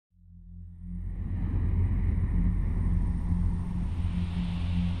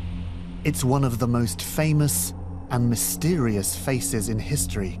It's one of the most famous and mysterious faces in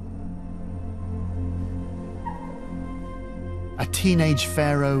history. A teenage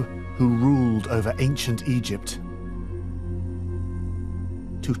pharaoh who ruled over ancient Egypt.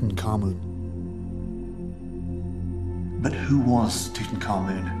 Tutankhamun. But who was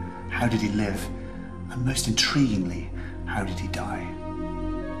Tutankhamun? How did he live? And most intriguingly, how did he die?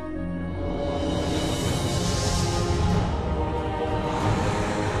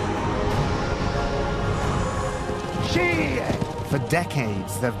 For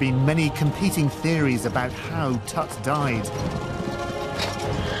decades, there have been many competing theories about how Tut died.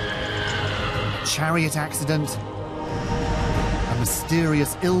 A chariot accident, a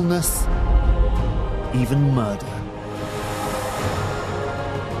mysterious illness, even murder.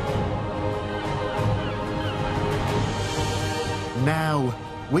 Now,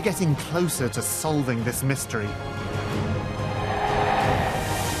 we're getting closer to solving this mystery.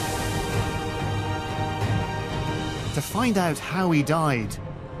 To find out how he died,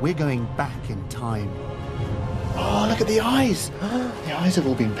 we're going back in time. Oh, look at the eyes! The eyes have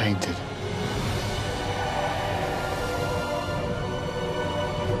all been painted.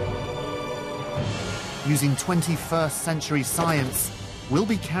 Using 21st century science, we'll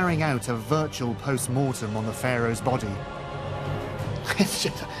be carrying out a virtual post-mortem on the pharaoh's body.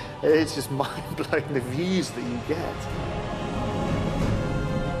 It's just mind-blowing, the views that you get.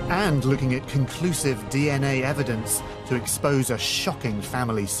 And looking at conclusive DNA evidence to expose a shocking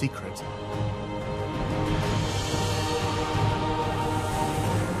family secret.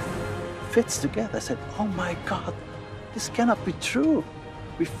 Fits together. I said, oh my God, this cannot be true.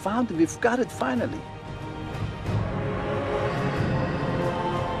 We found it, we've got it finally.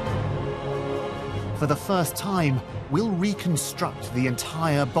 For the first time, we'll reconstruct the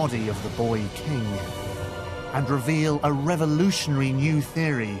entire body of the boy king and reveal a revolutionary new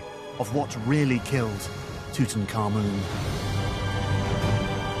theory of what really killed Tutankhamun.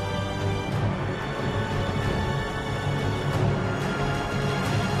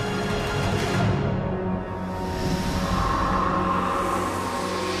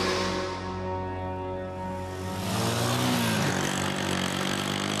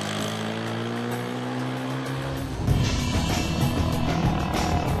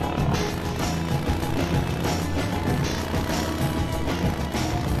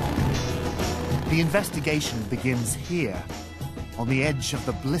 The investigation begins here, on the edge of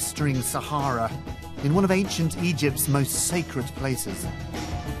the blistering Sahara, in one of ancient Egypt's most sacred places.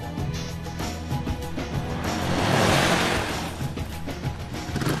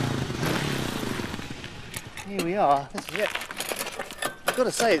 Here we are, this is it. I've got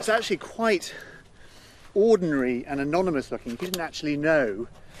to say, it's actually quite ordinary and anonymous looking. If you didn't actually know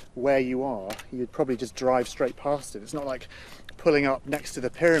where you are, you'd probably just drive straight past it. It's not like pulling up next to the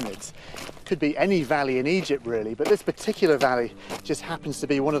pyramids. Could be any valley in Egypt really, but this particular valley just happens to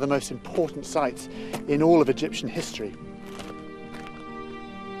be one of the most important sites in all of Egyptian history.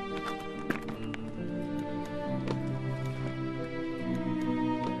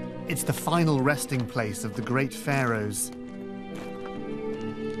 It's the final resting place of the great pharaohs.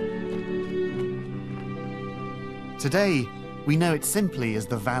 Today, we know it simply as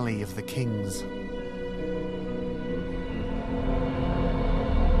the Valley of the Kings.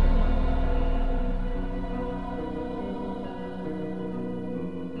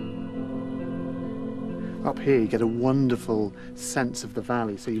 Up here you get a wonderful sense of the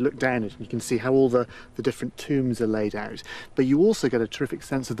valley, so you look down it and you can see how all the different tombs are laid out, but you also get a terrific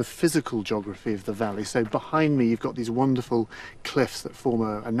sense of the physical geography of the valley. So behind me you've got these wonderful cliffs that form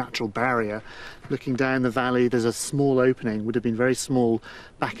a natural barrier. Looking down the valley there's a small opening, would have been very small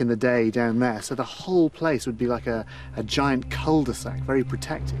back in the day down there, so the whole place would be like a giant cul-de-sac, very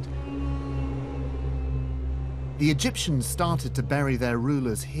protected. The Egyptians started to bury their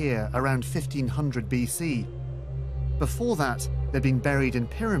rulers here around 1500 BC. Before that, they'd been buried in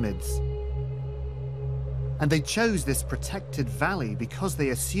pyramids. And they chose this protected valley because they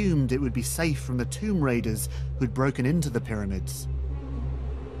assumed it would be safe from the tomb raiders who'd broken into the pyramids.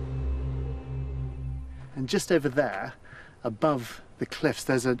 And just over there, above the cliffs,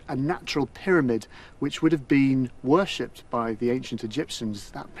 there's a natural pyramid which would have been worshipped by the ancient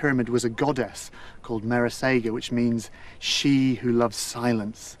Egyptians. That pyramid was a goddess called Meresega, which means she who loves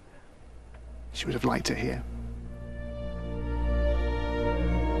silence. She would have liked it here.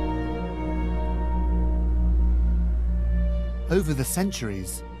 Over the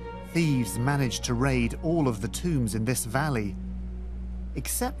centuries, thieves managed to raid all of the tombs in this valley,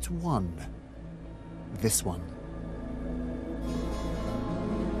 except one. This one.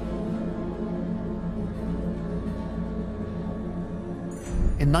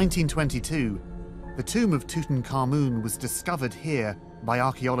 In 1922, the tomb of Tutankhamun was discovered here by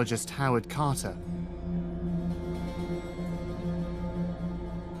archaeologist Howard Carter.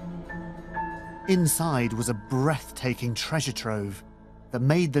 Inside was a breathtaking treasure trove that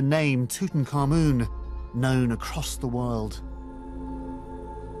made the name Tutankhamun known across the world.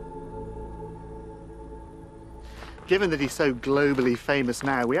 Given that he's so globally famous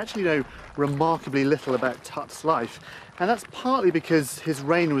now, we actually know remarkably little about Tut's life. And that's partly because his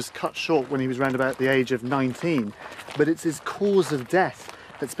reign was cut short when he was around about the age of 19. But it's his cause of death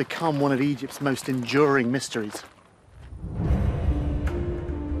that's become one of Egypt's most enduring mysteries.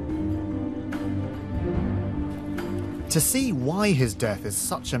 To see why his death is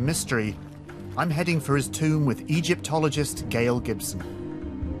such a mystery, I'm heading for his tomb with Egyptologist Gail Gibson.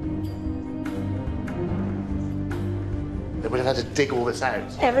 They would have had to dig all this out.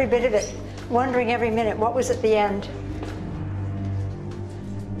 Every bit of it, wondering every minute what was at the end.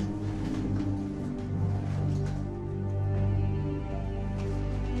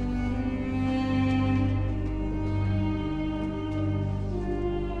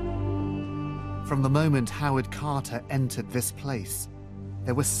 From the moment Howard Carter entered this place,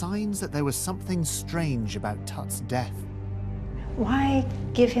 there were signs that there was something strange about Tut's death. Why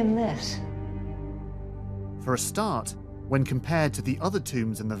give him this? For a start, when compared to the other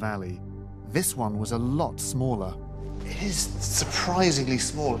tombs in the valley, this one was a lot smaller. It is surprisingly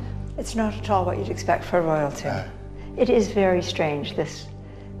small. It's not at all what you'd expect for a royal tomb. No. It is very strange, this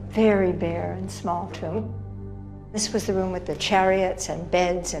very bare and small tomb. This was the room with the chariots and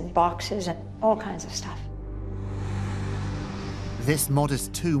beds and boxes and all kinds of stuff. This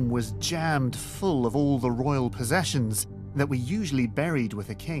modest tomb was jammed full of all the royal possessions that were usually buried with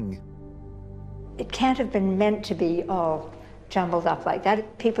a king. It can't have been meant to be all jumbled up like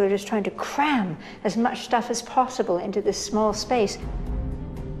that. People are just trying to cram as much stuff as possible into this small space.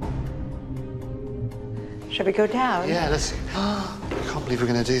 Shall we go down? Yeah, let's... I can't believe we're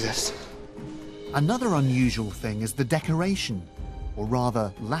going to do this. Another unusual thing is the decoration, or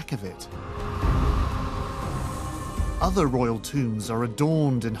rather, lack of it. Other royal tombs are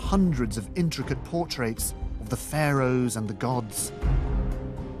adorned in hundreds of intricate portraits of the pharaohs and the gods.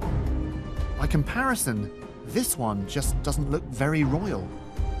 By comparison, this one just doesn't look very royal.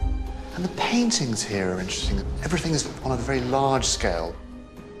 And the paintings here are interesting. Everything is on a very large scale.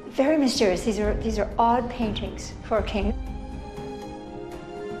 Very mysterious. These are odd paintings for a king.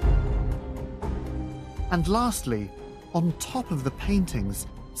 And lastly, on top of the paintings,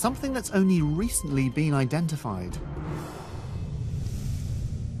 something that's only recently been identified.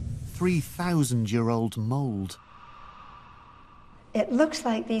 3,000-year-old mold. It looks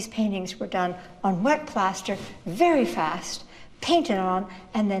like these paintings were done on wet plaster, very fast, painted on,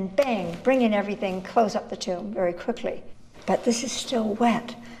 and then bang, bring in everything, close up the tomb very quickly. But this is still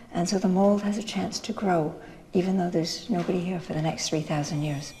wet, and so the mold has a chance to grow, even though there's nobody here for the next 3,000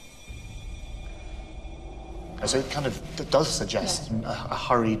 years. So it kind of does suggest a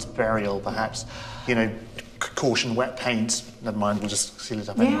hurried burial, perhaps. You know, caution, wet paint, never mind, we'll just seal it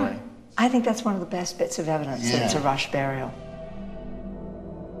up anyway. I think that's one of the best bits of evidence that it's a rush burial.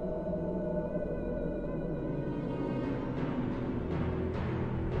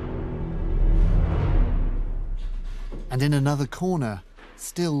 And in another corner,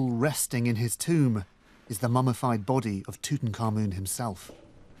 still resting in his tomb, is the mummified body of Tutankhamun himself.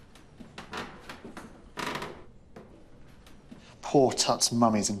 Poor Tut's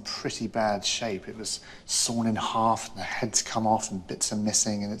mummy's in pretty bad shape. It was sawn in half, and the head's come off, and bits are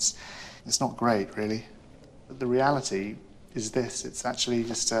missing, and it's not great, really. But the reality is this: it's actually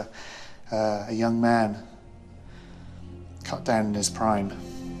just a young man cut down in his prime.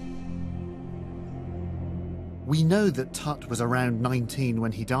 We know that Tut was around 19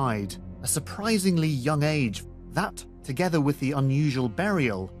 when he died, a surprisingly young age. That, together with the unusual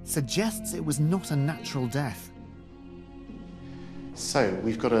burial, suggests it was not a natural death. So,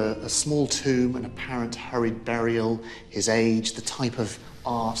 we've got a small tomb, an apparent hurried burial, his age, the type of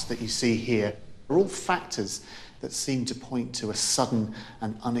art that you see here, are all factors that seem to point to a sudden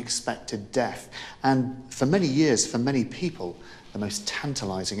and unexpected death. And for many years, for many people, the most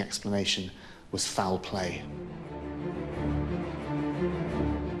tantalizing explanation was foul play.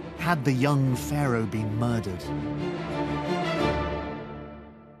 Had the young pharaoh been murdered?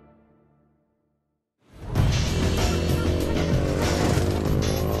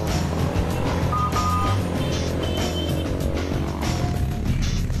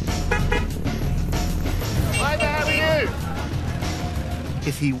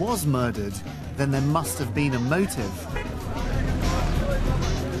 If he was murdered, then there must have been a motive.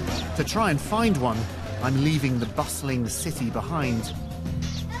 To try and find one, I'm leaving the bustling city behind.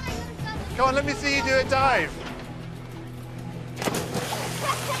 Come on, let me see you do a dive.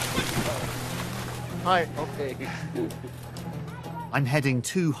 Hi. Okay. I'm heading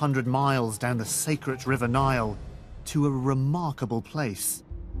 200 miles down the sacred River Nile to a remarkable place,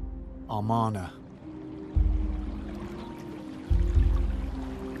 Amarna.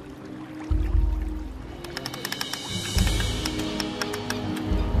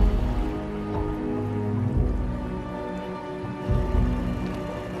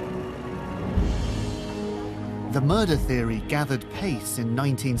 The murder theory gathered pace in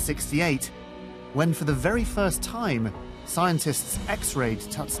 1968, when for the very first time, scientists X-rayed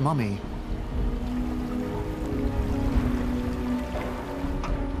Tut's mummy.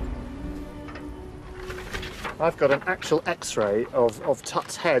 I've got an actual X-ray of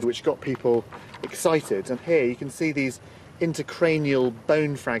Tut's head, which got people excited. And here you can see these intercranial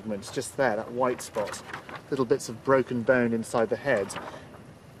bone fragments just there, that white spot, little bits of broken bone inside the head.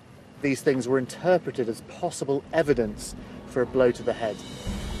 These things were interpreted as possible evidence for a blow to the head.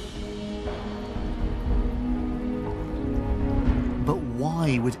 But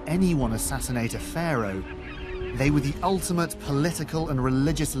why would anyone assassinate a pharaoh? They were the ultimate political and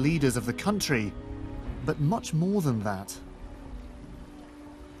religious leaders of the country, but much more than that.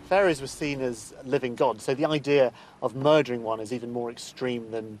 Pharaohs were seen as living gods, so the idea of murdering one is even more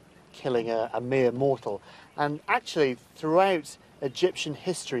extreme than killing a mere mortal. And actually, throughout Egyptian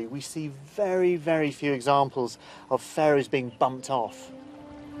history, we see very, very few examples of pharaohs being bumped off.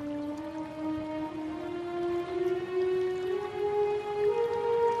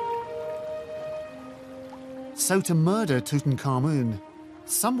 So to murder Tutankhamun,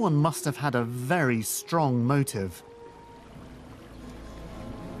 someone must have had a very strong motive.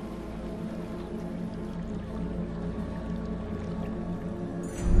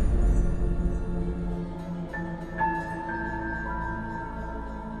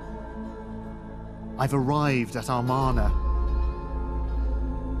 I've arrived at Amarna.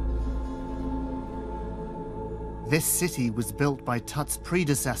 This city was built by Tut's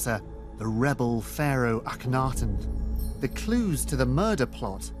predecessor, the rebel pharaoh Akhenaten. The clues to the murder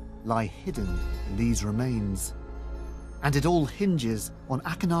plot lie hidden in these remains. And it all hinges on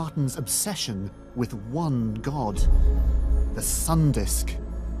Akhenaten's obsession with one god, the sun disk,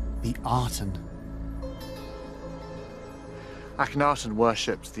 the Aten. Akhenaten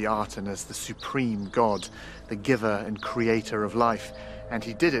worshipped the Aten as the supreme god, the giver and creator of life, and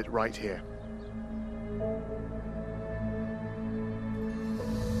he did it right here.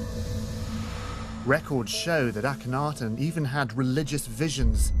 Records show that Akhenaten even had religious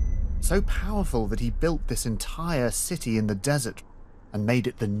visions, so powerful that he built this entire city in the desert and made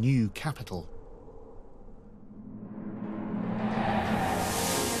it the new capital.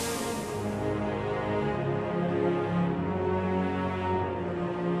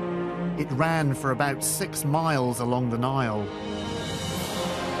 It ran for about 6 miles along the Nile.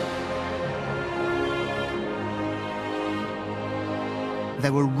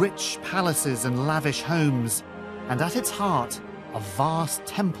 There were rich palaces and lavish homes, and at its heart, a vast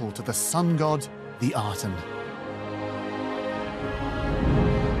temple to the sun god, the Aten.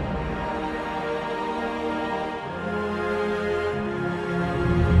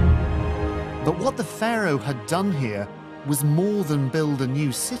 But what the pharaoh had done here was more than build a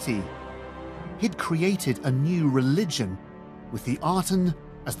new city. He'd created a new religion, with the Aten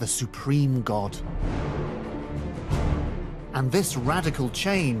as the supreme god. And this radical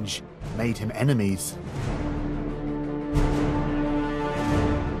change made him enemies.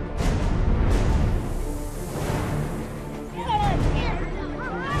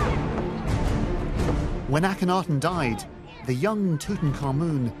 When Akhenaten died, the young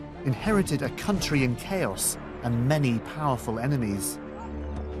Tutankhamun inherited a country in chaos and many powerful enemies.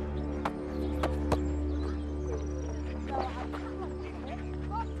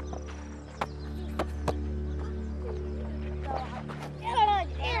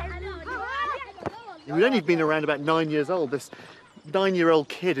 We'd only been around about 9 years old, this 9-year-old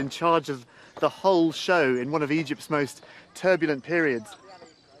kid in charge of the whole show in one of Egypt's most turbulent periods.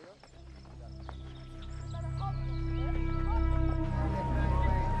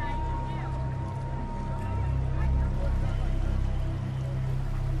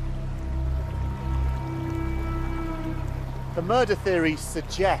 The murder theory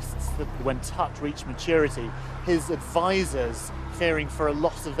suggests that when Tut reached maturity, his advisors, fearing for a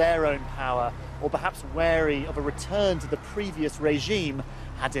loss of their own power, or perhaps wary of a return to the previous regime,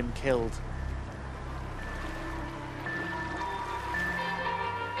 had him killed.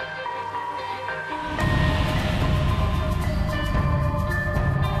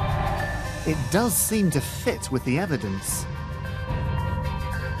 It does seem to fit with the evidence.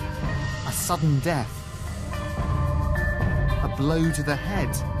 a sudden death, a blow to the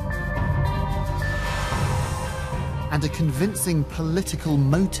head, and a convincing political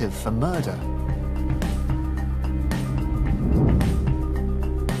motive for murder.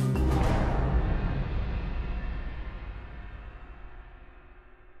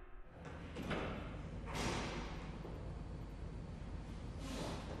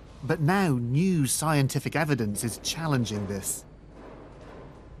 But now new scientific evidence is challenging this.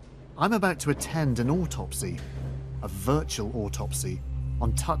 I'm about to attend an autopsy, a virtual autopsy,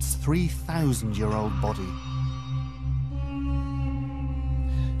 on Tut's 3,000-year-old body.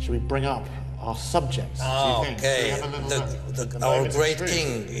 Should we bring up our subjects? Oh, do you think? okay. Our great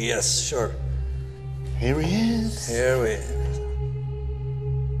king. Yes, sure. Here he is. Here we is.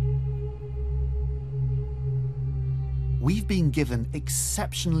 We've been given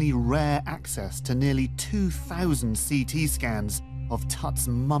exceptionally rare access to nearly 2,000 CT scans of Tut's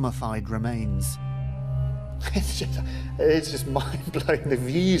mummified remains. It's just mind-blowing, the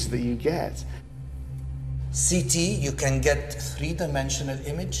views that you get. CT, you can get three-dimensional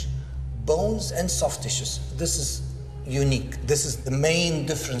image, bones and soft tissues. This is unique. This is the main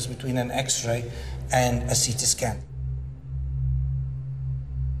difference between an X-ray and a CT scan.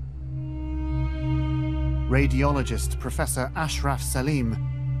 Radiologist Professor Ashraf Salim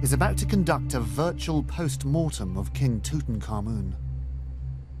is about to conduct a virtual post-mortem of King Tutankhamun.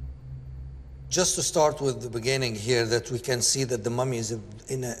 Just to start with the beginning here, that we can see that the mummy is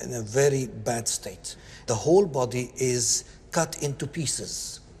in a very bad state. The whole body is cut into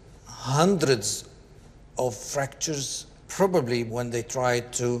pieces. Hundreds of fractures, probably when they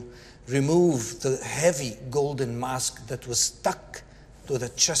tried to remove the heavy golden mask that was stuck to the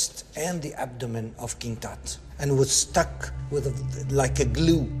chest and the abdomen of King Tut, and was stuck with like a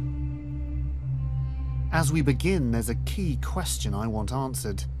glue. As we begin, there's a key question I want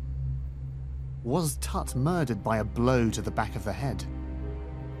answered. Was Tut murdered by a blow to the back of the head?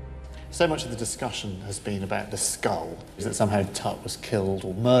 So much of the discussion has been about the skull, is that somehow Tut was killed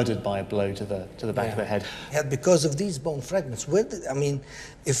or murdered by a blow to the back of the head. Yeah, because of these bone fragments. I mean,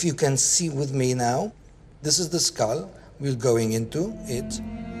 if you can see with me now, this is the skull. We're going into it.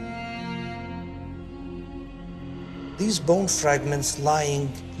 These bone fragments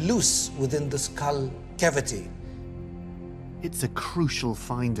lying loose within the skull cavity. It's a crucial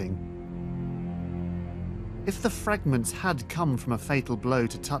finding. If the fragments had come from a fatal blow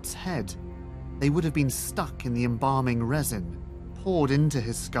to Tut's head, they would have been stuck in the embalming resin, poured into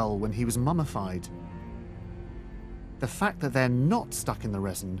his skull when he was mummified. The fact that they're not stuck in the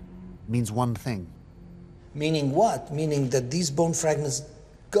resin means one thing. Meaning what? Meaning that these bone fragments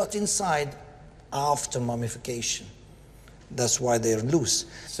got inside after mummification. That's why they're loose.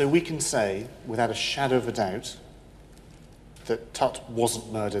 So we can say, without a shadow of a doubt, that Tut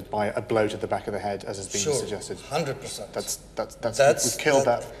wasn't murdered by a blow to the back of the head, as has been suggested. 100%. That's we've killed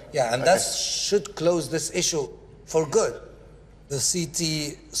that. Yeah, and that should close this issue for good. The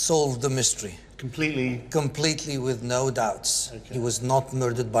CT solved the mystery. Completely? Completely, with no doubts. Okay. He was not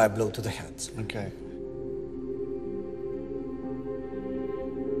murdered by a blow to the head. Okay.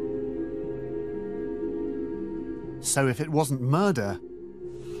 So if it wasn't murder,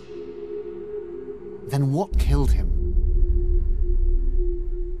 then what killed him?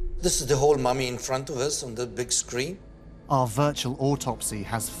 This is the whole mummy in front of us on the big screen. Our virtual autopsy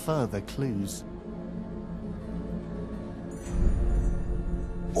has further clues.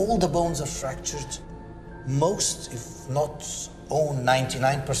 All the bones are fractured. Most, if not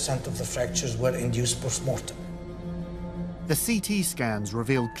 99% of the fractures were induced post-mortem. The CT scans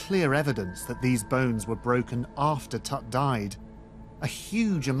revealed clear evidence that these bones were broken after Tut died. A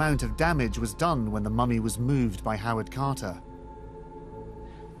huge amount of damage was done when the mummy was moved by Howard Carter.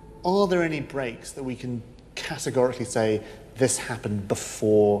 Are there any breaks that we can categorically say this happened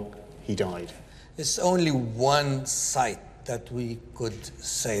before he died? It's only one site that we could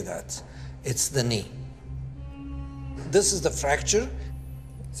say that. It's the knee. This is the fracture.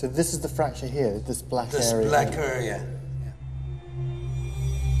 So this is the fracture here, this black area? This black area.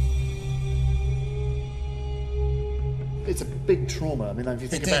 It's a big trauma. I mean, if you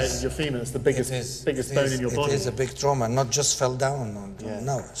think about it, your femur, it's the biggest bone in your body. It is a big trauma, not just fell down.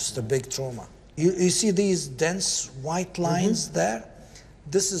 No, it's the big trauma. You see these dense white lines there?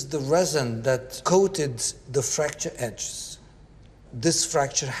 This is the resin that coated the fracture edges. This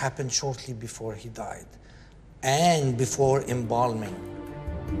fracture happened shortly before he died and before embalming.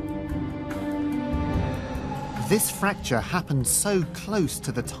 This fracture happened so close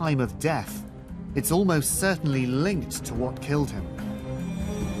to the time of death, it's almost certainly linked to what killed him.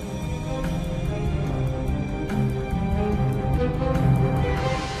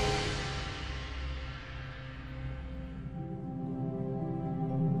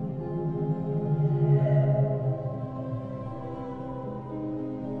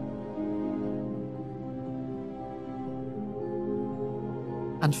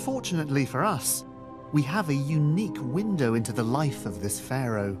 And fortunately for us, we have a unique window into the life of this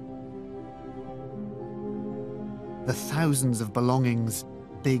pharaoh. The thousands of belongings,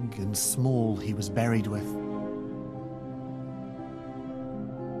 big and small, he was buried with.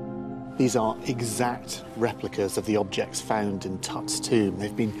 These are exact replicas of the objects found in Tut's tomb.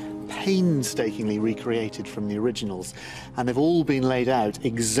 They've been painstakingly recreated from the originals, and they've all been laid out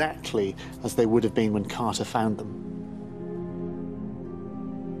exactly as they would have been when Carter found them.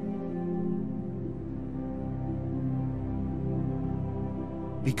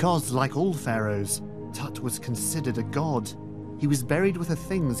 Because, like all pharaohs, Tut was considered a god. He was buried with the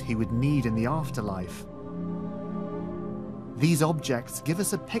things he would need in the afterlife. These objects give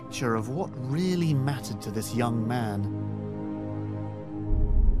us a picture of what really mattered to this young man.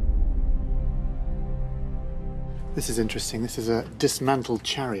 This is interesting. This is a dismantled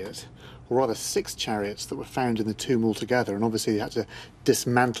chariot, or rather 6 chariots that were found in the tomb altogether, and obviously you had to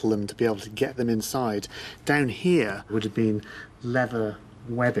dismantle them to be able to get them inside. Down here would have been leather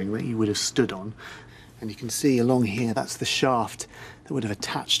webbing that you would have stood on, and you can see along here that's the shaft that would have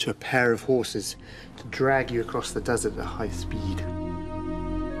attached to a pair of horses to drag you across the desert at high speed.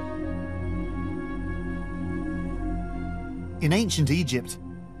 In ancient Egypt,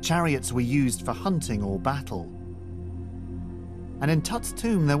 chariots were used for hunting or battle. And in Tut's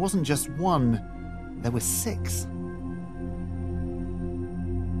tomb there wasn't just one, there were 6.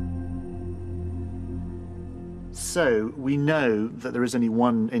 So we know that there is only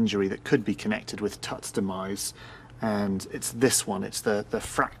one injury that could be connected with Tut's demise, and it's this one. It's the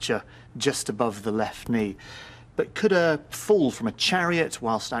fracture just above the left knee. But could a fall from a chariot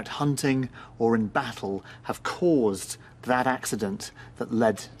whilst out hunting or in battle have caused that accident that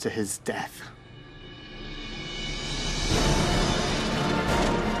led to his death?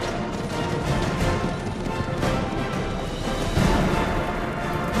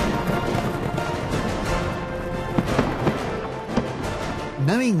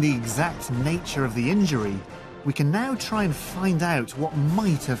 Knowing the exact nature of the injury, we can now try and find out what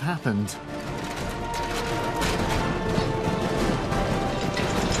might have happened.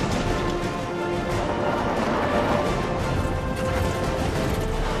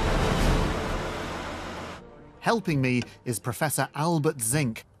 Helping me is Professor Albert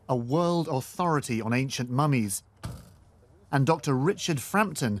Zink, a world authority on ancient mummies, and Dr. Richard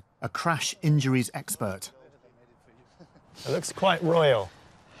Frampton, a crash injuries expert. It looks quite royal.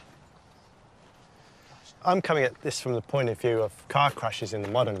 I'm coming at this from the point of view of car crashes in the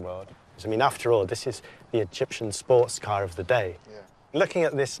modern world. I mean, after all, this is the Egyptian sports car of the day. Yeah. Looking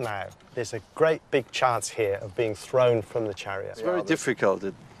at this now, there's a great big chance here of being thrown from the chariot. It's very difficult.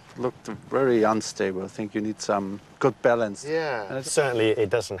 It looked very unstable. I think you need some good balance. Yeah. And certainly it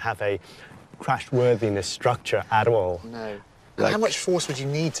doesn't have a crash-worthiness structure at all. No. How much force would you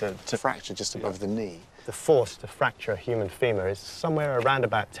need to fracture just above the knee? The force to fracture a human femur is somewhere around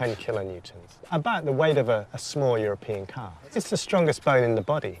about 10 kilonewtons, about the weight of a small European car. It's the strongest bone in the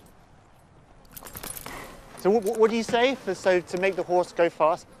body. So what do you say to make the horse go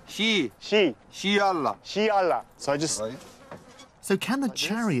fast? She Allah. She Allah. So I just... Right. So can the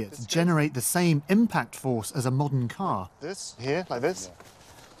chariot generate the same impact force as a modern car? This, here, like this?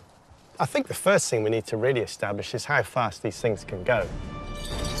 I think the first thing we need to really establish is how fast these things can go.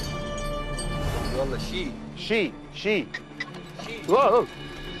 She. Whoa!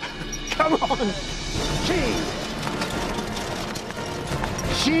 Come on! She!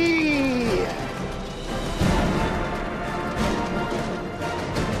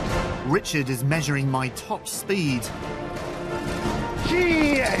 Richard is measuring my top speed.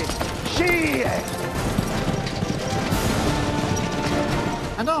 She!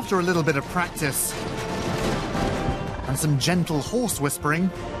 And after a little bit of practice and some gentle horse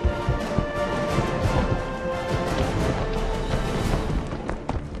whispering,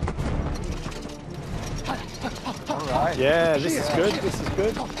 yeah, this is good, this is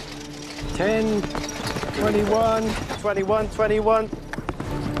good. 10, 21, 21, 21.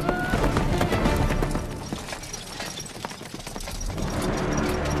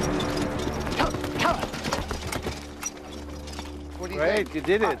 Great, you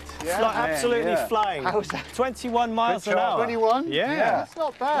did it. Yeah. Absolutely flying. How's that? 21 miles an hour. 21? Yeah. That's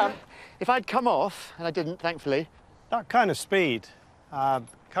not bad. If I'd come off, and I didn't, thankfully. That kind of speed,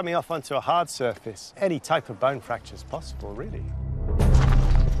 coming off onto a hard surface, any type of bone fracture is possible, really.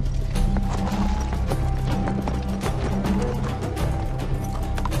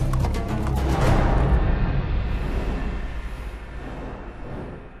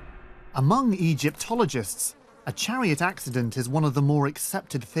 Among Egyptologists, a chariot accident is one of the more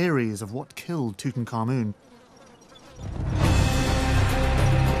accepted theories of what killed Tutankhamun.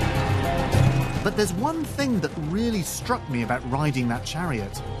 But there's one thing that really struck me about riding that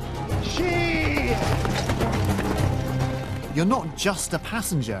chariot. You're not just a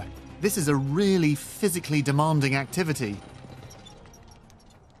passenger. This is a really physically demanding activity.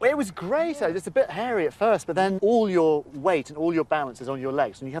 It was great. It's a bit hairy at first, but then all your weight and all your balance is on your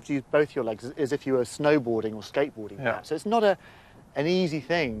legs, and you have to use both your legs as if you were snowboarding or skateboarding. Yeah. So it's not an easy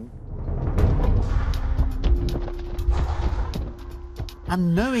thing.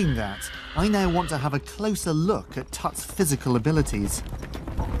 And knowing that, I now want to have a closer look at Tut's physical abilities.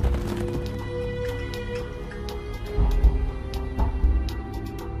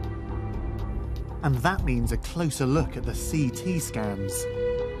 And that means a closer look at the CT scans.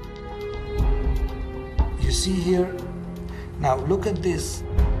 You see here, now look at this.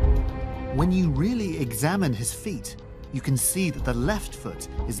 When you really examine his feet, you can see that the left foot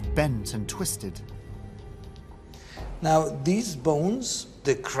is bent and twisted. Now, these bones,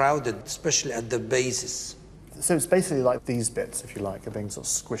 they're crowded, especially at the bases. So it's basically like these bits, if you like, are being sort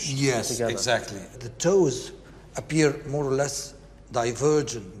of squished together. Yes, exactly. The toes appear more or less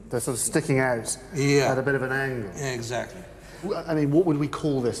divergent. They're sort of sticking out at a bit of an angle. Exactly. I mean, what would we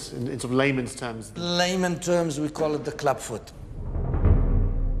call this in sort of layman's terms? Layman terms, we call it the clubfoot.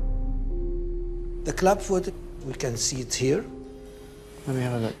 The clubfoot, we can see it here. Let me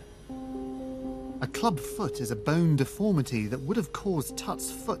have a look. A club foot is a bone deformity that would have caused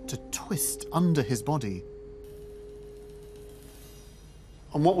Tut's foot to twist under his body.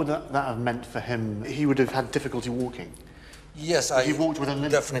 And what would that have meant for him? He would have had difficulty walking. Yes, He walked with a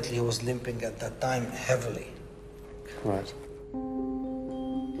limp. Definitely, he was limping at that time heavily. Right.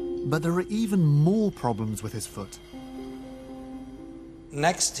 But there are even more problems with his foot.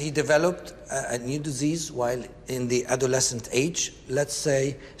 Next, he developed a new disease while in the adolescent age, let's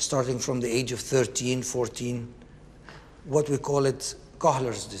say starting from the age of 13, 14, what we call it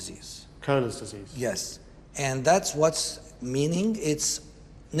Kohler's disease. Kohler's disease. Yes, and that's what's meaning, it's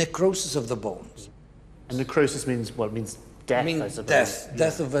necrosis of the bones. And necrosis means what? It means death, I Means suppose. death,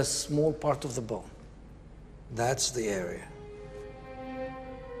 death of a small part of the bone. That's the area.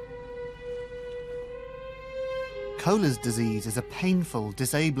 Kohler's disease is a painful,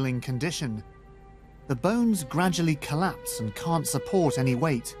 disabling condition. The bones gradually collapse and can't support any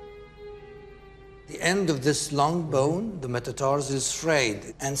weight. The end of this long bone, the metatarsus, is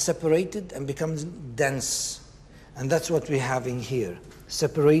frayed and separated and becomes dense. And that's what we're having here.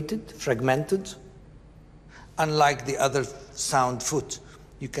 Separated, fragmented. Unlike the other sound foot,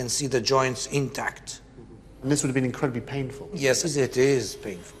 you can see the joints intact. And this would have been incredibly painful. Yes, it is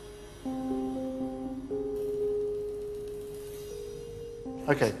painful.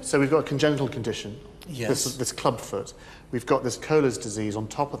 Okay, so we've got a congenital condition. Yes. This club foot. We've got this Kohler's disease on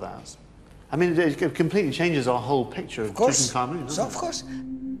top of that. I mean, it completely changes our whole picture of Tutankhamun, doesn't it? Of course.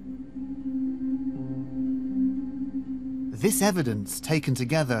 This evidence, taken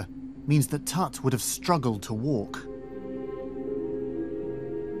together, means that Tut would have struggled to walk.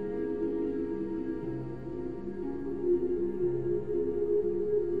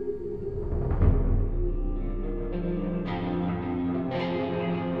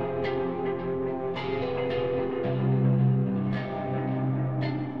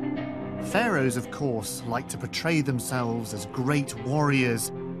 Pharaohs, of course, like to portray themselves as great warriors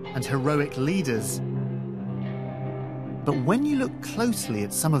and heroic leaders. But when you look closely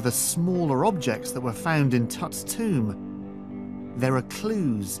at some of the smaller objects that were found in Tut's tomb, there are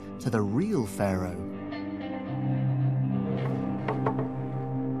clues to the real pharaoh.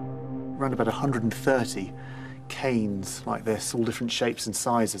 Around about 130 canes like this, all different shapes and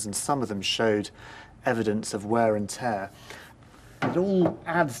sizes, and some of them showed evidence of wear and tear. It all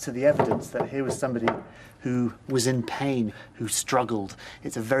adds to the evidence that here was somebody who was in pain, who struggled.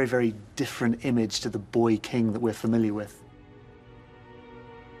 It's a very, very different image to the boy king that we're familiar with.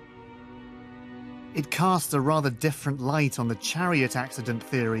 It casts a rather different light on the chariot accident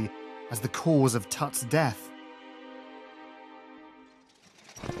theory as the cause of Tut's death.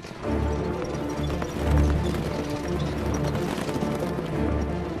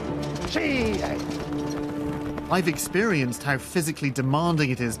 I've experienced how physically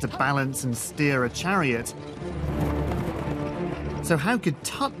demanding it is to balance and steer a chariot. So how could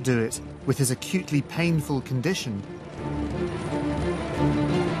Tut do it with his acutely painful condition?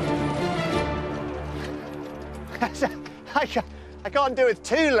 I can't do it with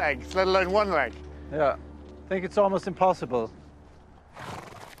two legs, let alone one leg. Yeah, I think it's almost impossible.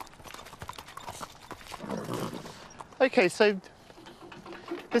 Okay, so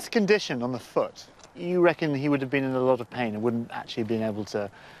this condition on the foot, you reckon he would have been in a lot of pain and wouldn't actually have been able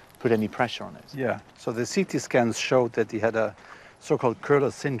to put any pressure on it? Yeah, so the CT scans showed that he had a so-called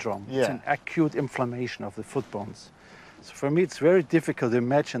curler syndrome. Yeah. It's an acute inflammation of the foot bones. So for me, it's very difficult to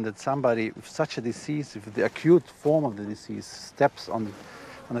imagine that somebody with such a disease, with the acute form of the disease, steps on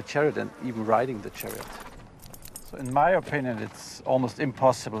a chariot and even riding the chariot. So in my opinion, it's almost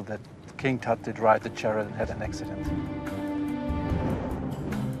impossible that King Tut did ride the chariot and had an accident.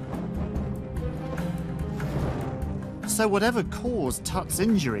 So whatever caused Tut's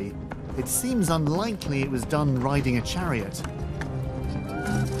injury, it seems unlikely it was done riding a chariot.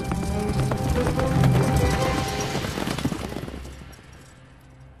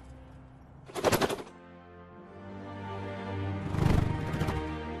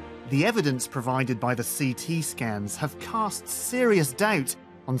 The evidence provided by the CT scans have cast serious doubt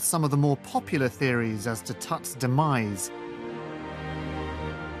on some of the more popular theories as to Tut's demise.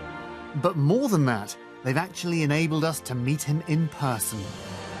 But more than that, they've actually enabled us to meet him in person.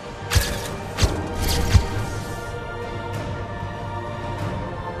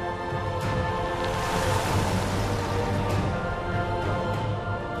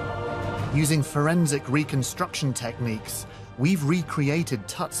 Using forensic reconstruction techniques, we've recreated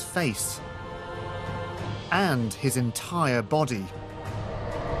Tut's face and his entire body.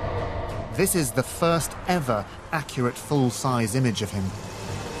 This is the first ever accurate full-size image of him.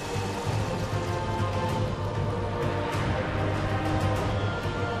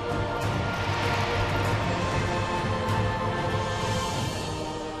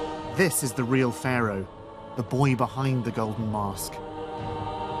 This is the real pharaoh, the boy behind the golden mask.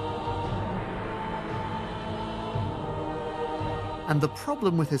 And the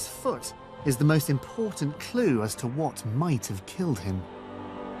problem with his foot is the most important clue as to what might have killed him.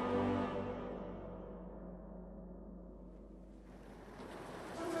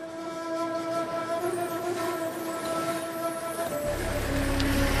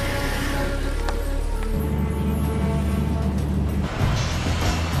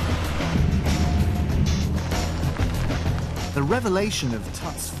 The revelation of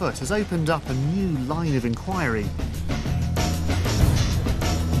Tut's foot has opened up a new line of inquiry.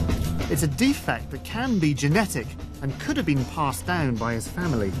 It's a defect that can be genetic and could have been passed down by his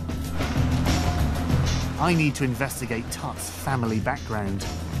family. I need to investigate Tut's family background.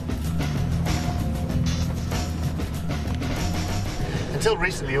 Until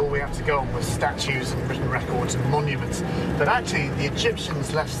recently, all we had to go on was statues and written records and monuments. But actually, the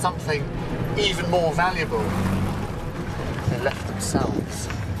Egyptians left something even more valuable. They left themselves.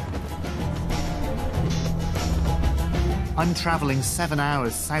 I'm travelling 7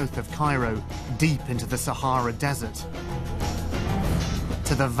 hours south of Cairo, deep into the Sahara Desert,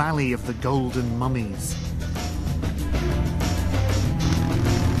 to the Valley of the Golden Mummies.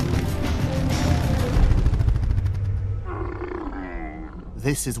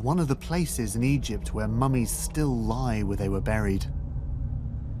 This is one of the places in Egypt where mummies still lie where they were buried.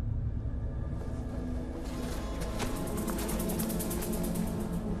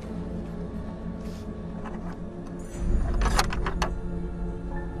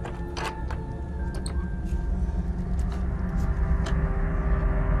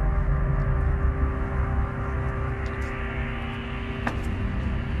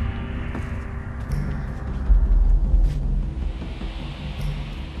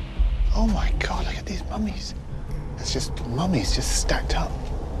 Oh my God, look at these mummies. It's just mummies just stacked up.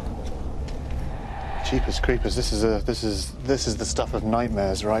 Jeepers creepers, this is the stuff of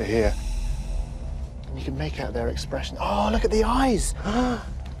nightmares right here. And you can make out their expression. Oh, look at the eyes.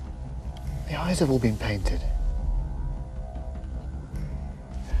 The eyes have all been painted.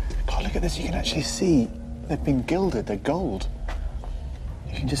 God, look at this. You can actually see they've been gilded. They're gold.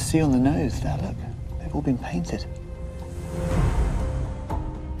 You can just see on the nose there, look. They've all been painted.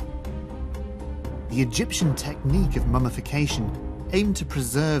 The Egyptian technique of mummification aimed to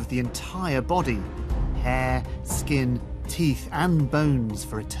preserve the entire body, hair, skin, teeth, and bones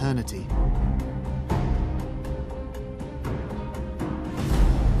for eternity.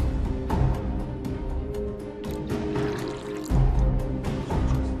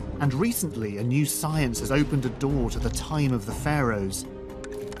 And recently, a new science has opened a door to the time of the pharaohs.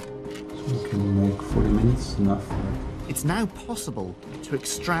 We can make 40 minutes enough. It's now possible to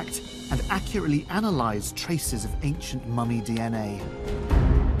extract and accurately analyze traces of ancient mummy DNA.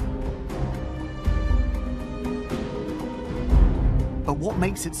 But what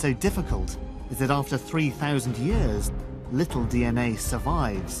makes it so difficult is that after 3,000 years, little DNA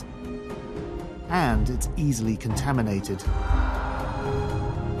survives, and it's easily contaminated.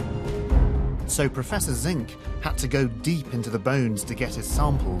 So Professor Zink had to go deep into the bones to get his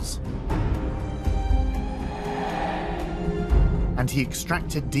samples. And he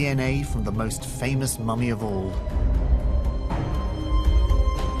extracted DNA from the most famous mummy of all.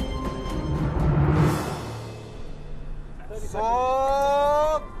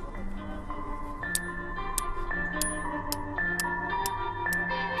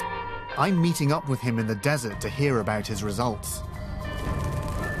 I'm meeting up with him in the desert to hear about his results.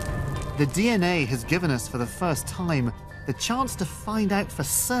 The DNA has given us for the first time the chance to find out for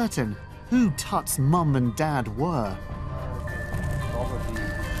certain who Tut's mum and dad were.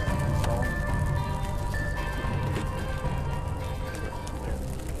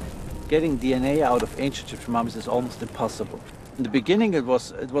 Getting DNA out of ancient Egyptian mummies is almost impossible. In the beginning it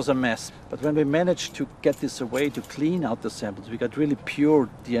was a mess, but when we managed to get this away, to clean out the samples, we got really pure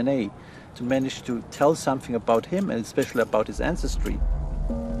DNA to manage to tell something about him and especially about his ancestry.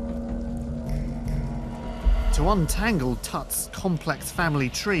 To untangle Tut's complex family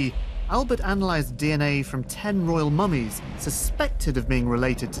tree, Albert analysed DNA from 10 royal mummies suspected of being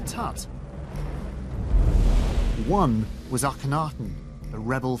related to Tut. One was Akhenaten, the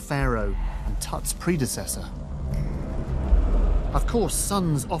rebel pharaoh and Tut's predecessor. Of course,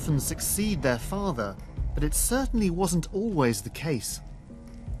 sons often succeed their father, but it certainly wasn't always the case.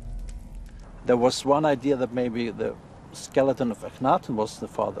 There was one idea that maybe the skeleton of Akhenaten was the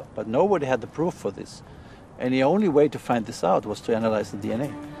father, but nobody had the proof for this. And the only way to find this out was to analyze the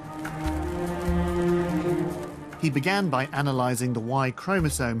DNA. He began by analysing the Y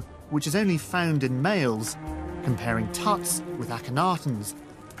chromosome, which is only found in males, comparing Tut's with Akhenaten's,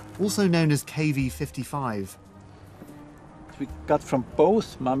 also known as KV55. We got from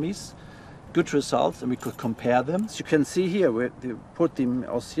both mummies good results and we could compare them. As you can see here, we put them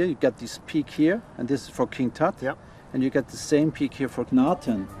also here, you get this peak here, and this is for King Tut. Yep. And you get the same peak here for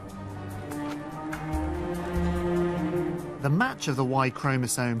Akhenaten. The match of the Y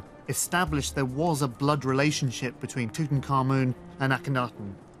chromosome established there was a blood relationship between Tutankhamun and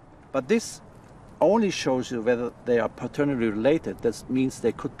Akhenaten. But this only shows you whether they are paternally related. That means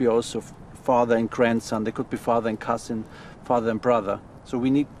they could be also father and grandson, they could be father and cousin, father and brother. So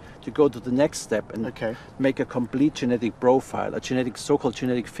we need to go to the next step and make a complete genetic profile, a so-called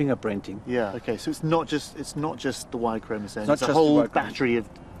genetic fingerprinting. Yeah. Okay. So it's not just the Y chromosome. It's a whole battery of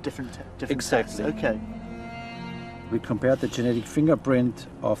different exactly. tests. Okay. We compared the genetic fingerprint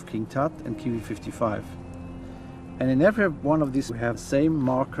of King Tut and KV55. And in every one of these we have the same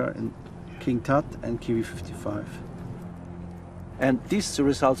marker in King Tut and KV55. And these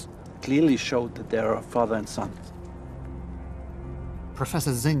results clearly showed that they are father and son.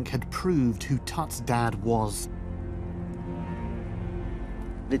 Professor Zink had proved who Tut's dad was.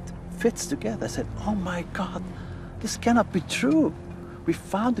 It fits together. I said, oh my God, this cannot be true. We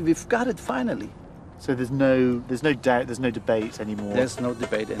found it, we've got it finally. So there's no doubt, there's no debate anymore. There's no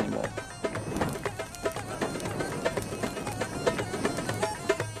debate anymore.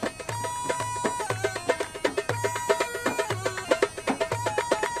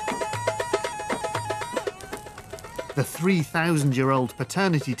 The 3,000-year-old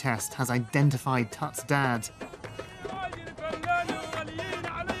paternity test has identified Tut's dad,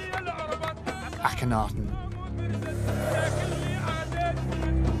 Akhenaten.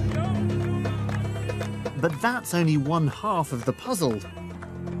 But that's only one half of the puzzle.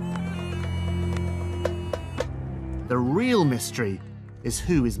 The real mystery is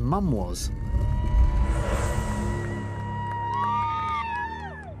who his mum was.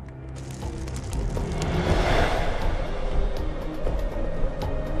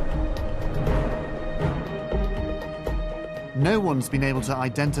 No one's been able to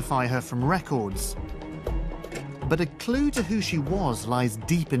identify her from records. But a clue to who she was lies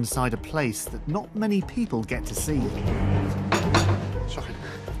deep inside a place that not many people get to see. Shocking.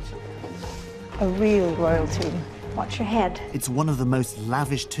 A real royal tomb. Watch your head. It's one of the most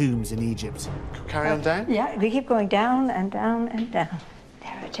lavish tombs in Egypt. Carry on down? Yeah, we keep going down and down and down.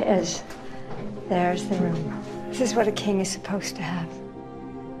 There it is. There's the room. This is what a king is supposed to have.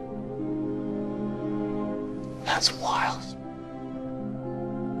 That's wild.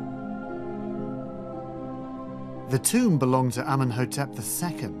 The tomb belonged to Amenhotep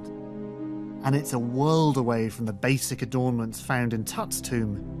II, and it's a world away from the basic adornments found in Tut's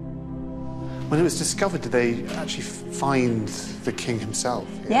tomb. When it was discovered, did they actually find the king himself?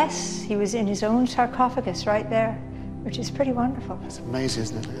 Yeah. Yes, he was in his own sarcophagus right there, which is pretty wonderful. It's amazing,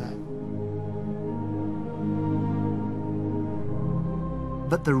 isn't it? Look at that.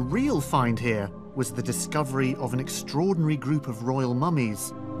 But the real find here was the discovery of an extraordinary group of royal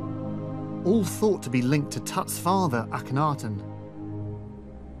mummies, all thought to be linked to Tut's father, Akhenaten.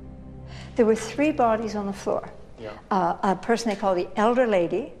 There were 3 bodies on the floor. Yeah. A person they call the elder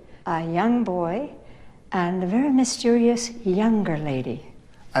lady, a young boy, and a very mysterious younger lady.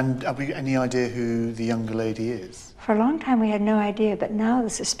 And have we got any idea who the younger lady is? For a long time we had no idea, but now the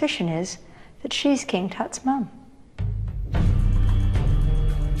suspicion is that she's King Tut's mum.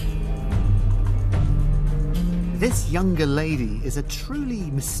 This younger lady is a truly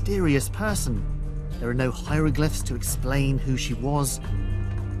mysterious person. There are no hieroglyphs to explain who she was,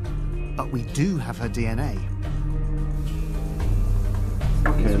 but we do have her DNA.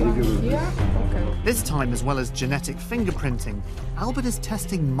 Okay, leave you with this. Okay. This time, as well as genetic fingerprinting, Albert is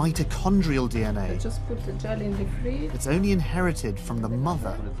testing mitochondrial DNA. Just put the gel in the fridge. It's only inherited from the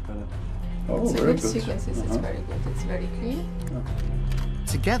mother. Oh, It's a very good good. sequence. It's very good. It's very clean.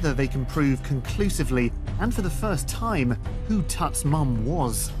 Together, they can prove conclusively, and for the first time, who Tut's mum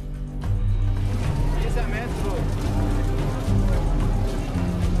was.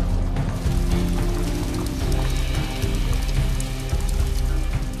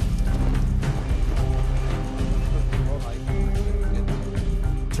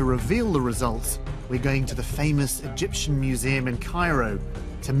 To reveal the results, we're going to the famous Egyptian Museum in Cairo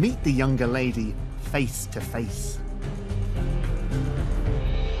to meet the younger lady face to face.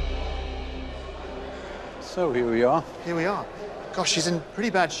 So here we are. Here we are. Gosh, she's in pretty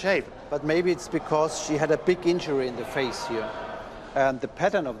bad shape. But maybe it's because she had a big injury in the face here. And the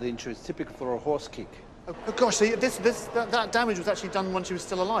pattern of the injury is typical for a horse kick. Oh gosh, so that damage was actually done when she was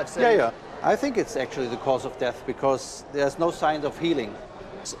still alive. So, Yeah. I think it's actually the cause of death because there's no sign of healing.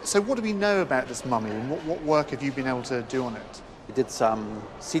 So what do we know about this mummy, and what work have you been able to do on it? We did some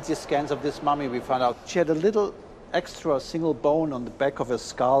CT scans of this mummy. We found out she had a little extra single bone on the back of her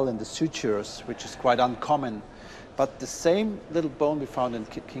skull and the sutures, which is quite uncommon. But the same little bone we found in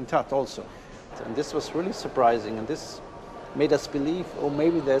King Tut also. And this was really surprising, and this made us believe, oh,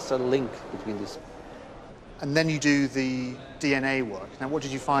 maybe there's a link between these. And then you do the DNA work. Now, what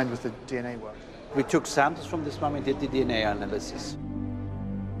did you find with the DNA work? We took samples from this mummy and did the DNA analysis.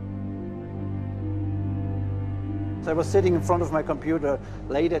 So I was sitting in front of my computer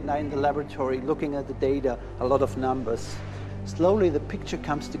late at night in the laboratory looking at the data, a lot of numbers. Slowly the picture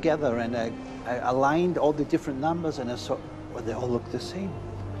comes together, and I aligned all the different numbers, and I saw, well, they all look the same.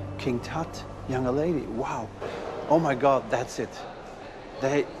 King Tut, younger lady, wow. Oh my God, that's it.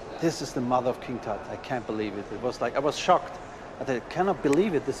 This is the mother of King Tut. I can't believe it. It was like, I was shocked. I cannot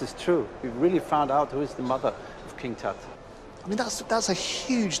believe it, this is true. We really found out who is the mother of King Tut. I mean, that's a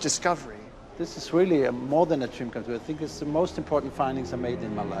huge discovery. This is really more than a dream come true. I think it's the most important findings I made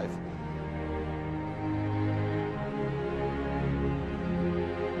in my life.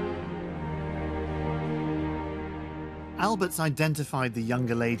 Albert's identified the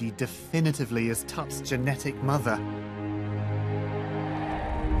younger lady definitively as Tut's genetic mother.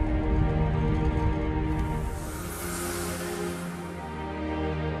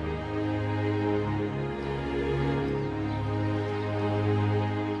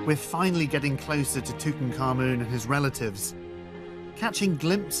 We're finally getting closer to Tutankhamun and his relatives, catching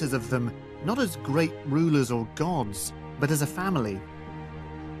glimpses of them not as great rulers or gods, but as a family.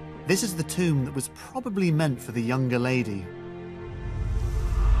 This is the tomb that was probably meant for the younger lady.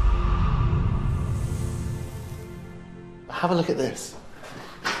 Have a look at this.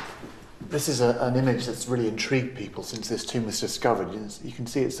 This is an image that's really intrigued people since this tomb was discovered. You can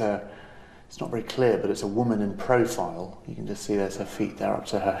see it's not very clear, but it's a woman in profile. You can just see there's her feet there up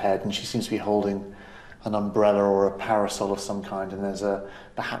to her head, and she seems to be holding an umbrella or a parasol of some kind, and there's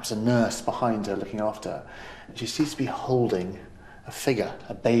perhaps a nurse behind her looking after her. And she seems to be holding a figure,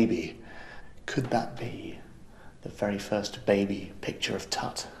 a baby. Could that be the very first baby picture of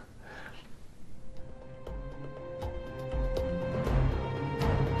Tut?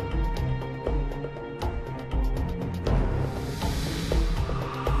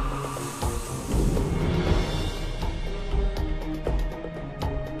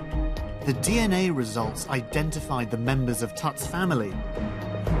 The DNA results identified the members of Tut's family,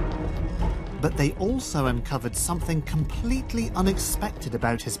 but they also uncovered something completely unexpected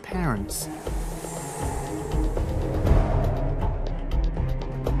about his parents.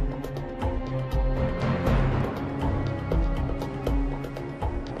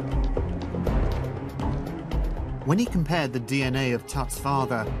 When he compared the DNA of Tut's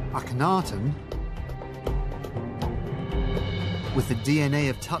father, Akhenaten, with the DNA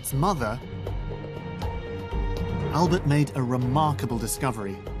of Tut's mother, Albert made a remarkable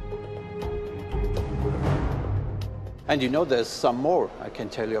discovery. And you know, there's some more I can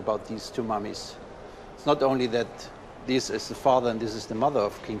tell you about these two mummies. It's not only that this is the father and this is the mother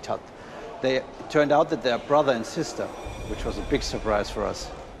of King Tut. It turned out that they are brother and sister, which was a big surprise for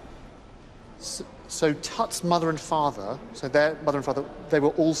us. So Tut's mother and father, so their mother and father, they were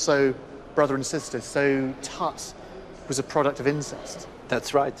also brother and sister. So Tut was a product of incest.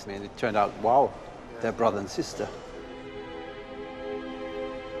 That's right. I mean, it turned out, wow, they're brother and sister.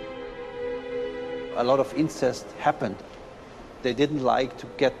 A lot of incest happened They didn't like to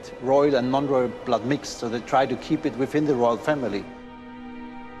get royal and non-royal blood mixed, so they tried to keep it within the royal family.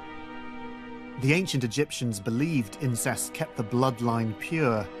 The ancient Egyptians believed incest kept the bloodline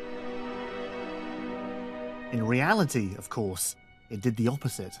pure. In reality, of course, it did the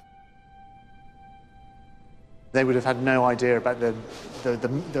opposite. They would have had no idea about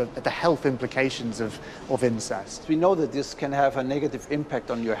the health implications of incest. We know that this can have a negative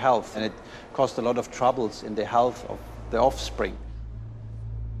impact on your health, and it caused a lot of troubles in the health of the offspring.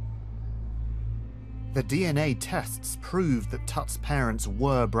 The DNA tests proved that Tut's parents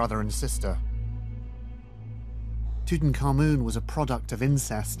were brother and sister. Tutankhamun was a product of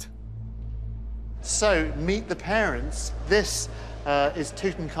incest. So, meet the parents. This is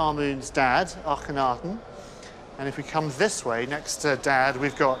Tutankhamun's dad, Akhenaten. And if we come this way, next to Dad,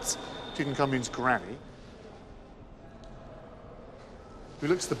 we've got Tutankhamun's granny, who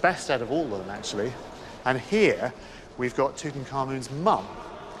looks the best out of all of them, actually. And here, we've got Tutankhamun's mum,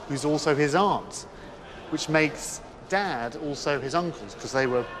 who's also his aunt, which makes Dad also his uncles, because they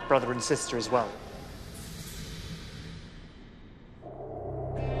were brother and sister as well.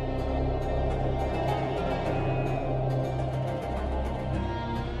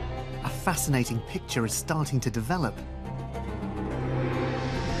 A fascinating picture is starting to develop.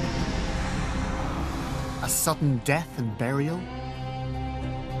 A sudden death and burial.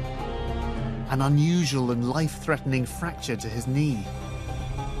 An unusual and life-threatening fracture to his knee.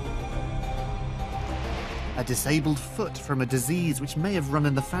 A disabled foot from a disease which may have run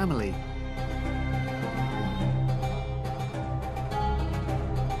in the family.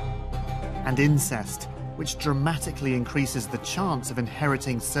 And incest, which dramatically increases the chance of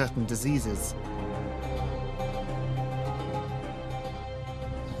inheriting certain diseases.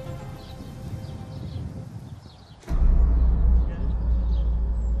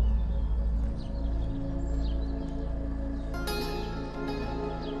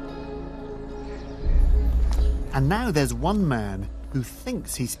 And now there's one man who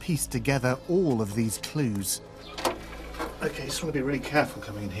thinks he's pieced together all of these clues. Okay, just want to be really careful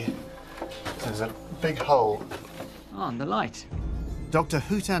coming in here. There's a big hole. Oh, and the light. Dr.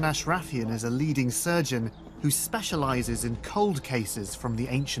 Hutan Ashrafian is a leading surgeon who specializes in cold cases from the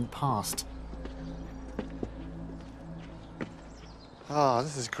ancient past. Oh,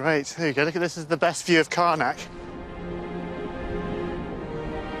 this is great. There you go. Look at this. This is the best view of Karnak.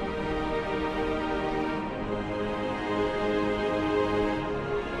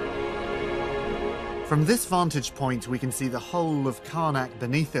 From this vantage point, we can see the whole of Karnak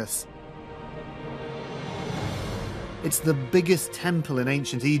beneath us. It's the biggest temple in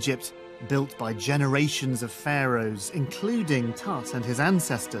ancient Egypt, built by generations of pharaohs, including Tut and his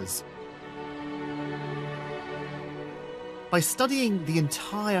ancestors. By studying the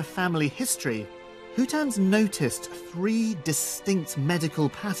entire family history, Hutan's noticed 3 distinct medical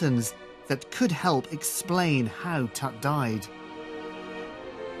patterns that could help explain how Tut died.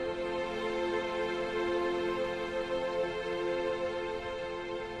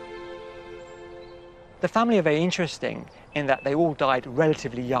 The family are very interesting in that they all died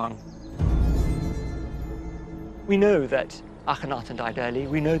relatively young. We know that Akhenaten died early.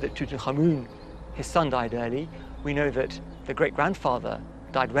 We know that Tutankhamun, his son, died early. We know that the great-grandfather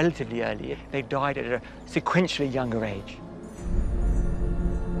died relatively early. They died at a sequentially younger age.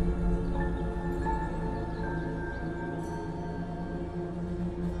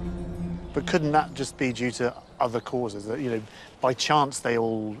 But couldn't that just be due to other causes? That, you know, by chance they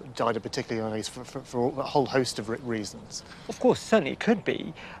all died at particularly young age for a whole host of reasons? Of course, certainly it could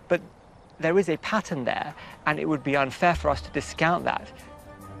be, but there is a pattern there, and it would be unfair for us to discount that.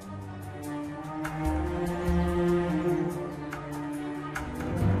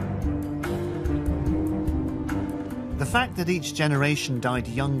 The fact that each generation died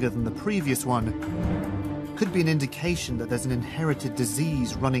younger than the previous one could be an indication that there's an inherited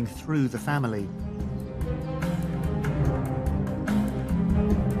disease running through the family.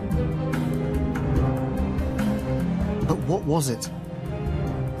 But what was it?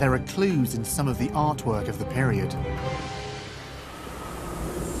 There are clues in some of the artwork of the period.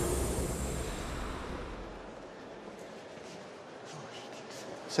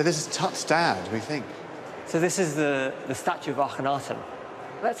 So this is Tut's dad, we think. So this is the statue of Akhenaten.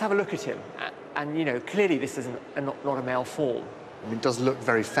 Let's have a look at him. And, you know, clearly this is not a male form. I mean, it does look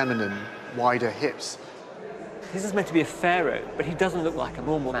very feminine, wider hips. This is meant to be a pharaoh, but he doesn't look like a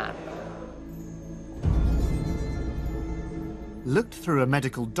normal man. Looked through a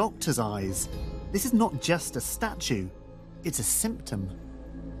medical doctor's eyes, this is not just a statue, it's a symptom.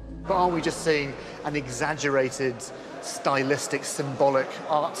 But aren't we just seeing an exaggerated, stylistic, symbolic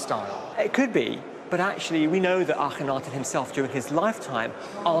art style? It could be, But actually, we know that Akhenaten himself, during his lifetime,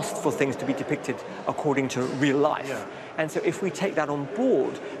 asked for things to be depicted according to real life. Yeah. And so if we take that on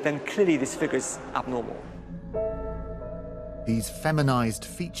board, then clearly this figure is abnormal. These feminized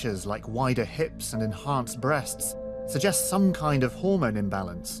features like wider hips and enhanced breasts suggest some kind of hormone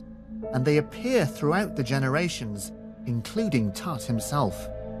imbalance, and they appear throughout the generations, including Tut himself.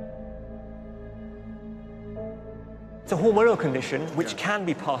 It's a hormonal condition which can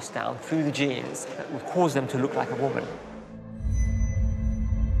be passed down through the genes that will cause them to look like a woman.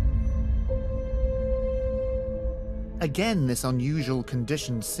 Again, this unusual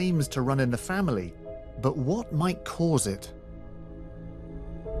condition seems to run in the family, but what might cause it?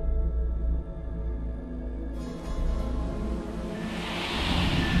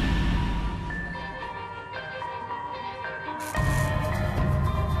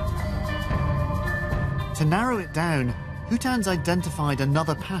 To narrow it down, Hutan's identified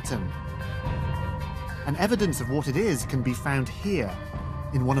another pattern. And evidence of what it is can be found here,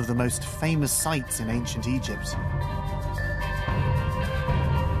 in one of the most famous sites in ancient Egypt.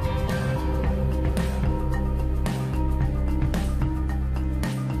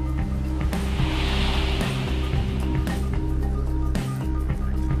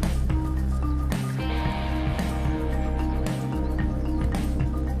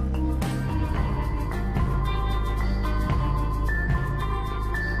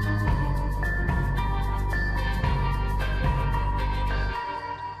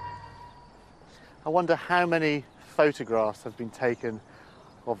 I wonder how many photographs have been taken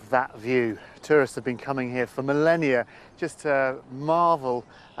of that view. Tourists have been coming here for millennia just to marvel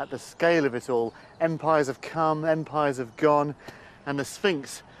at the scale of it all. Empires have come, empires have gone, and the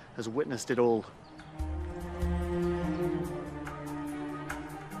Sphinx has witnessed it all.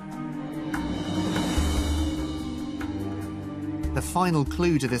 The final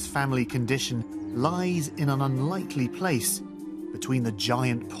clue to this family condition lies in an unlikely place between the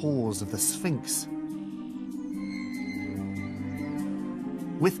giant paws of the Sphinx.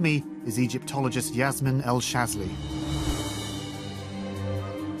 With me is Egyptologist Yasmin El-Shazli.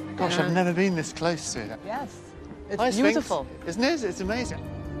 Gosh, I've never been this close to it. Yes, it's Hi, beautiful. Sphinx. Isn't it? It's amazing.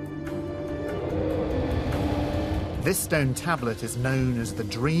 This stone tablet is known as the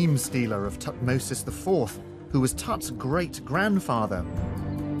Dream Stealer of Tutmosis IV, who was Tut's great-grandfather.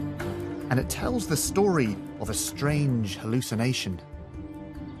 And it tells the story of a strange hallucination.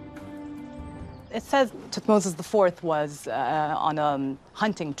 It says Tutmosis IV was on a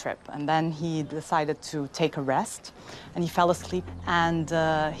hunting trip, and then he decided to take a rest, and he fell asleep, and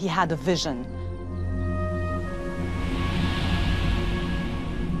he had a vision.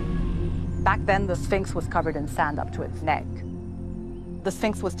 Back then, the Sphinx was covered in sand up to its neck. The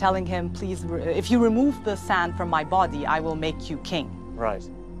Sphinx was telling him, please, if you remove the sand from my body, I will make you king. Right.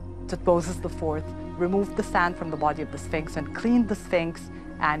 Tutmosis IV removed the sand from the body of the Sphinx and cleaned the Sphinx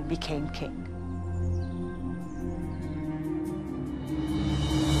and became king.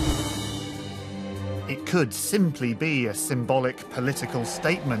 It could simply be a symbolic political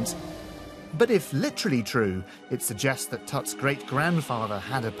statement, but if literally true, it suggests that Tut's great-grandfather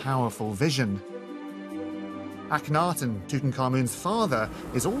had a powerful vision. Akhenaten, Tutankhamun's father,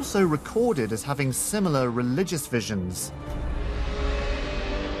 is also recorded as having similar religious visions.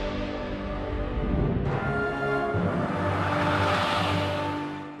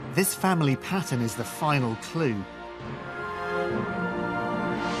 This family pattern is the final clue.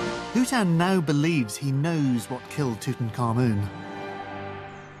 Hutan now believes he knows what killed Tutankhamun.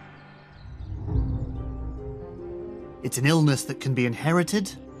 It's an illness that can be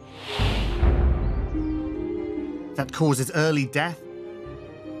inherited, that causes early death,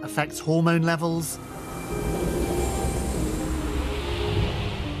 affects hormone levels,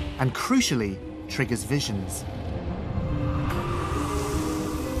 and crucially, triggers visions.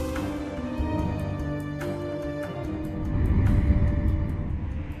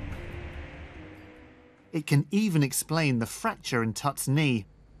 It can even explain the fracture in Tut's knee.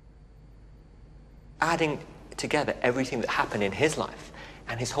 Adding together everything that happened in his life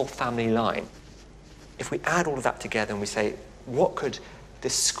and his whole family line, if we add all of that together and we say, what could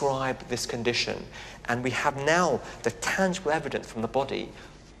describe this condition? And we have now the tangible evidence from the body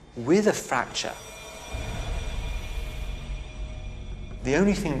with a fracture. The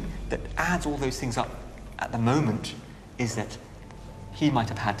only thing that adds all those things up at the moment is that he might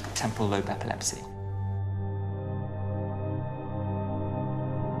have had temporal lobe epilepsy.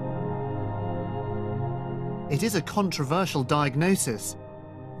 It is a controversial diagnosis,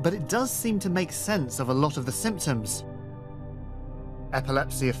 but it does seem to make sense of a lot of the symptoms.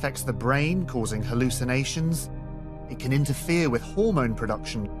 Epilepsy affects the brain, causing hallucinations. It can interfere with hormone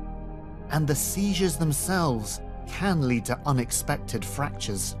production. And the seizures themselves can lead to unexpected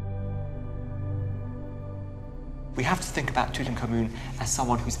fractures. We have to think about Tutankhamun as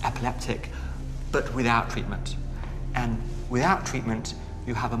someone who's epileptic, but without treatment. And without treatment,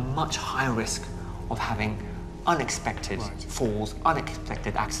 you have a much higher risk of having unexpected falls,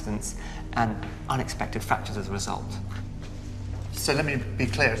 unexpected accidents, and unexpected fractures as a result. So let me be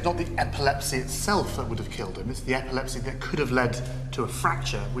clear, it's not the epilepsy itself that would have killed him, it's the epilepsy that could have led to a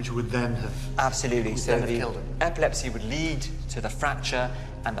fracture, which would then have... Absolutely. So the killed him. epilepsy would lead to the fracture,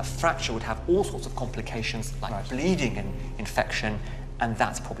 and the fracture would have all sorts of complications like bleeding and infection, and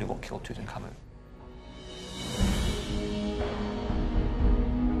that's probably what killed Tutankhamun.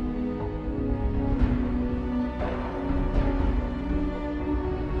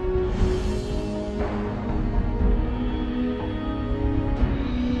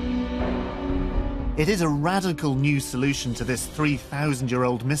 It is a radical new solution to this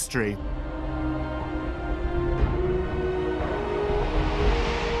 3,000-year-old mystery.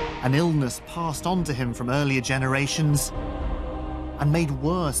 An illness passed on to him from earlier generations and made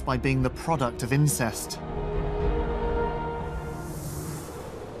worse by being the product of incest.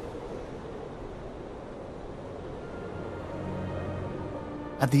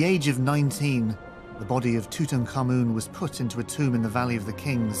 At the age of 19, the body of Tutankhamun was put into a tomb in the Valley of the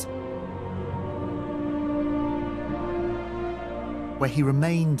Kings, where he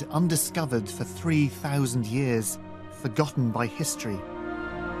remained undiscovered for 3,000 years, forgotten by history.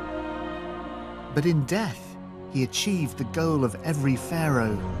 But in death, he achieved the goal of every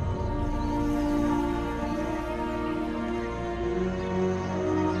pharaoh.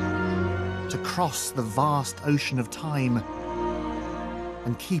 To cross the vast ocean of time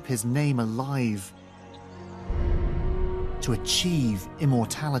and keep his name alive. To achieve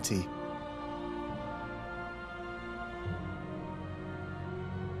immortality.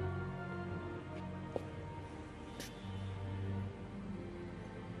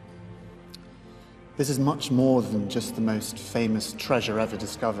 This is much more than just the most famous treasure ever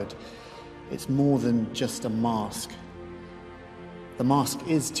discovered. It's more than just a mask. The mask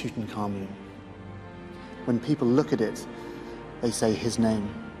is Tutankhamun. When people look at it, they say his name.